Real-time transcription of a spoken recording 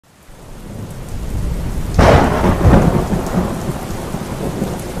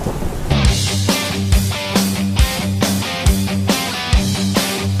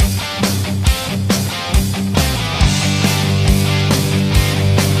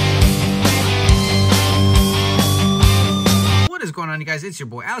on, you guys? It's your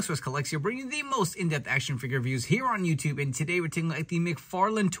boy Alex West Collects here, bringing you the most in-depth action figure reviews here on YouTube. And today we're taking a look at the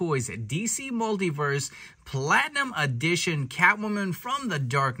McFarlane Toys DC Multiverse Platinum Edition Catwoman from The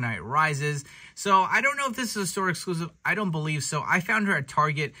Dark Knight Rises. So I don't know if this is a store exclusive. I don't believe so. I found her at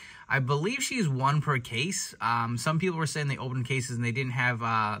Target. I believe she's one per case. Some people were saying they opened cases and they didn't have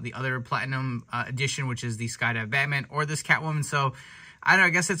the other Platinum Edition, which is the Skydive Batman or this Catwoman. So I don't know, I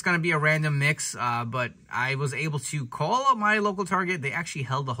guess it's going to be a random mix, but I was able to call up my local Target. They actually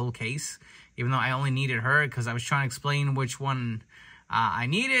held the whole case, even though I only needed her because I was trying to explain which one I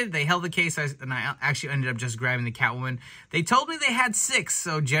needed. They held the case, and I actually ended up just grabbing the Catwoman. They told me they had 6,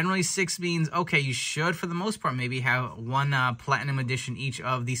 so generally 6 means, okay, you should, for the most part, maybe have one Platinum Edition each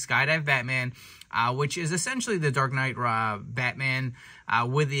of the Skydive Batman, which is essentially the Dark Knight Batman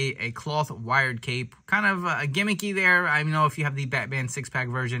with a cloth wired cape. Kind of gimmicky there. I know if you have the Batman 6-pack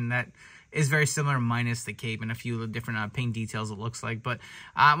version, that is very similar, minus the cape and a few different paint details, it looks like. But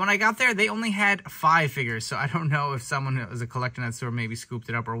when I got there, they only had 5 figures, so I don't know if someone who was a collector in that store maybe scooped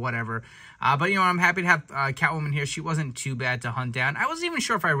it up or whatever. But, you know, I'm happy to have Catwoman here. She wasn't too bad to hunt down. I wasn't even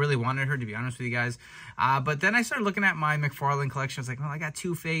sure if I really wanted her, to be honest with you guys. But then I started looking at my McFarlane collection. I was like, well, I got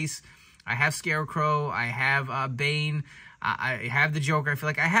Two-Face, I have Scarecrow, I have Bane, I have the Joker. I feel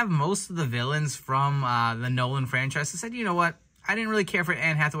like I have most of the villains from the Nolan franchise. I said, you know what? I didn't really care for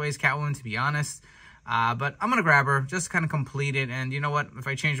Anne Hathaway's Catwoman, to be honest. But I'm going to grab her, just to kind of complete it. And you know what? If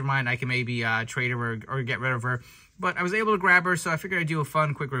I change her mind, I can maybe trade her or get rid of her. But I was able to grab her, so I figured I'd do a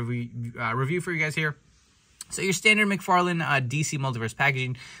fun, quick review for you guys here. So your standard McFarlane DC Multiverse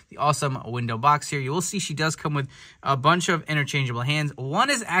packaging, the awesome window box here. You will see she does come with a bunch of interchangeable hands. One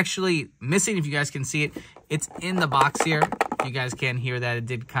is actually missing, if you guys can see it. It's in the box here. You guys can hear that. It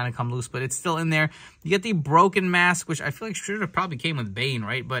did kind of come loose, but it's still in there. You get the broken mask, which I feel like should have probably came with Bane,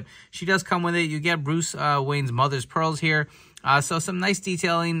 right? But she does come with it. You get Bruce Wayne's mother's pearls here. So some nice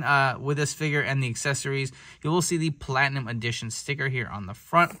detailing with this figure and the accessories. You will see the Platinum Edition sticker here on the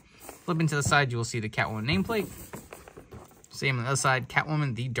front. Flipping to the side, you will see the Catwoman nameplate. Same on the other side,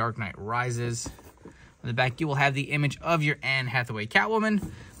 Catwoman, The Dark Knight Rises. On the back, you will have the image of your Anne Hathaway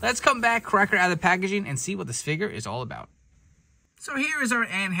Catwoman. Let's come back, crack her out of the packaging, and see what this figure is all about. So here is our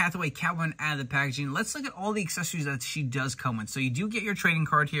Anne Hathaway Catwoman out of the packaging. Let's look at all the accessories that she does come with. So you do get your trading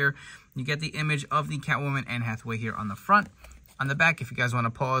card here. You get the image of the Catwoman Anne Hathaway here on the front. On the back, if you guys want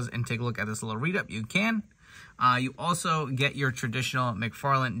to pause and take a look at this little read-up, you can. You also get your traditional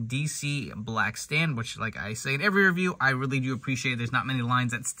McFarlane DC black stand, which, like I say in every review, I really do appreciate. There's not many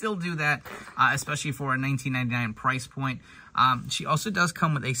lines that still do that, especially for a $19.99 price point. She also does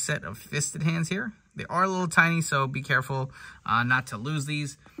come with a set of fisted hands here. They are a little tiny, so be careful not to lose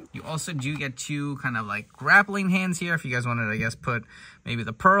these. You also do get 2 kind of like grappling hands here, if you guys wanted to, I guess, put maybe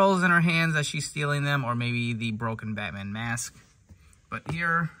the pearls in her hands as she's stealing them, or maybe the broken Batman mask. But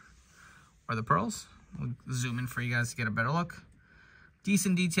here are the pearls. We'll zoom in for you guys to get a better look.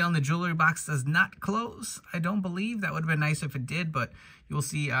 Decent detail in the jewelry box. Does not close, I don't believe. That would have been nice if it did, but you will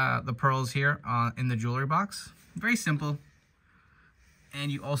see the pearls here in the jewelry box. Very simple. And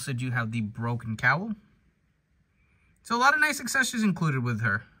you also do have the broken cowl. So a lot of nice accessories included with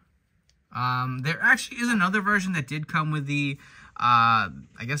her. There actually is another version that did come with the, I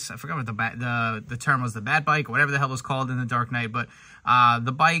guess I forgot what the term was, the Bat Bike, or whatever the hell it was called in the Dark Knight. But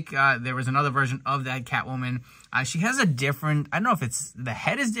the bike, there was another version of that Catwoman. She has a different, I don't know if it's the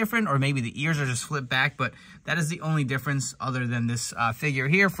head is different or maybe the ears are just flipped back, but that is the only difference other than this figure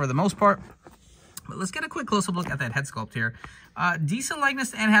here for the most part. But let's get a quick close-up look at that head sculpt here. Decent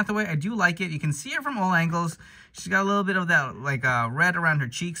likeness to Anne Hathaway. I do like it. You can see her from all angles. She's got a little bit of that like red around her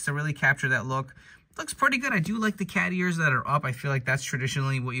cheeks to really capture that look. Looks pretty good. I do like the cat ears that are up. I feel like that's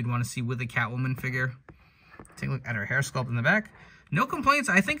traditionally what you'd want to see with a Catwoman figure. Take a look at her hair sculpt in the back. No complaints.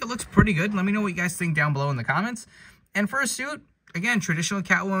 I think it looks pretty good. Let me know what you guys think down below in the comments. And for a suit, again, traditional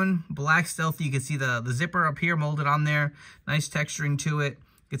Catwoman, black stealthy. You can see the zipper up here molded on there. Nice texturing to it.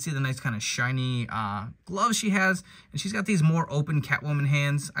 You can see the nice kind of shiny gloves she has. And she's got these more open Catwoman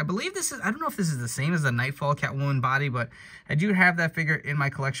hands. I believe this is, I don't know if this is the same as the Nightfall Catwoman body, but I do have that figure in my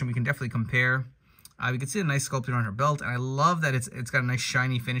collection. We can definitely compare. You can see a nice sculpting on her belt. And I love that it's got a nice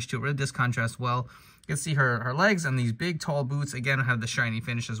shiny finish to it. It really does contrast well. You can see her legs and these big tall boots, again, have the shiny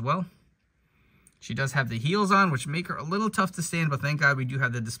finish as well. She does have the heels on, which make her a little tough to stand, but thank God we do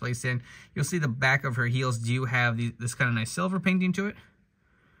have the display stand. You'll see the back of her heels do have this kind of nice silver painting to it.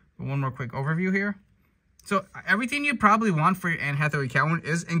 One more quick overview here. So everything you'd probably want for your Anne Hathaway Catwoman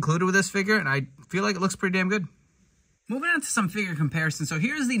is included with this figure, and I feel like it looks pretty damn good. Moving on to some figure comparisons. So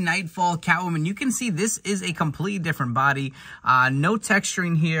here's the Nightfall Catwoman. You can see this is a completely different body. No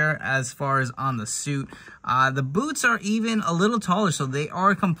texturing here as far as on the suit. The boots are even a little taller, so they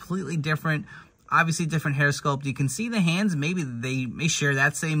are completely different. Obviously, different hair sculpt. You can see the hands. Maybe they may share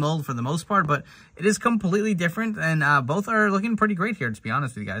that same mold for the most part, but it is completely different, and both are looking pretty great here, to be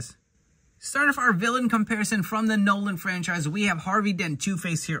honest with you guys. Starting off our villain comparison from the Nolan franchise, we have Harvey Dent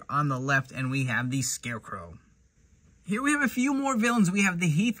Two-Face here on the left, and we have the Scarecrow. Here we have a few more villains. We have the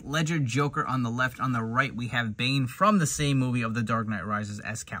Heath Ledger Joker on the left. On the right, we have Bane from the same movie of The Dark Knight Rises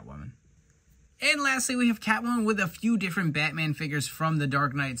as Catwoman. And lastly, we have Catwoman with a few different Batman figures from The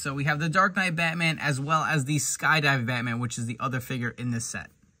Dark Knight. So we have the Dark Knight Batman as well as the Skydive Batman, which is the other figure in this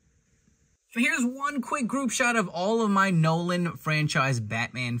set. So here's one quick group shot of all of my Nolan franchise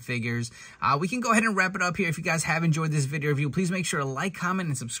Batman figures. We can go ahead and wrap it up here. If you guys have enjoyed this video review, please make sure to like, comment,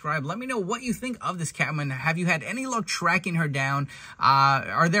 and subscribe. Let me know what you think of this Catwoman. Have you had any luck tracking her down?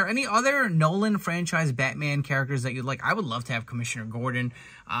 Are there any other Nolan franchise Batman characters that you'd like? I would love to have Commissioner Gordon,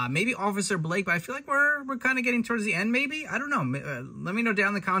 maybe Officer Blake, but I feel like we're kind of getting towards the end, maybe? I don't know. Let me know down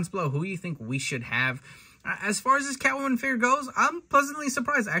in the comments below who you think we should have. As far as this Catwoman figure goes, I'm pleasantly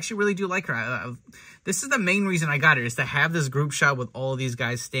surprised. I actually really do like her. This is the main reason I got her, is to have this group shot with all of these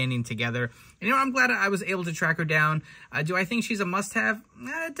guys standing together. And, you know, I'm glad I was able to track her down. Do I think she's a must-have?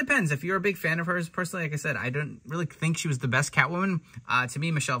 It depends. If you're a big fan of hers, personally, like I said, I don't really think she was the best Catwoman. To me,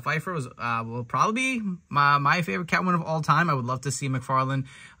 Michelle Pfeiffer was will probably be my favorite Catwoman of all time. I would love to see McFarlane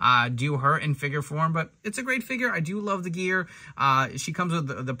do her in figure form, but it's a great figure. I do love the gear. She comes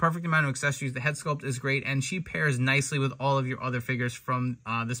with the perfect amount of accessories. The head sculpt is great, and she pairs nicely with all of your other figures from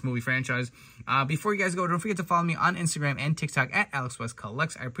this movie franchise. Before you guys go, don't forget to follow me on Instagram and TikTok at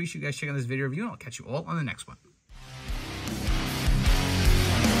AlexWestCollects. I appreciate you guys checking out this video review, and I'll catch you all on the next one.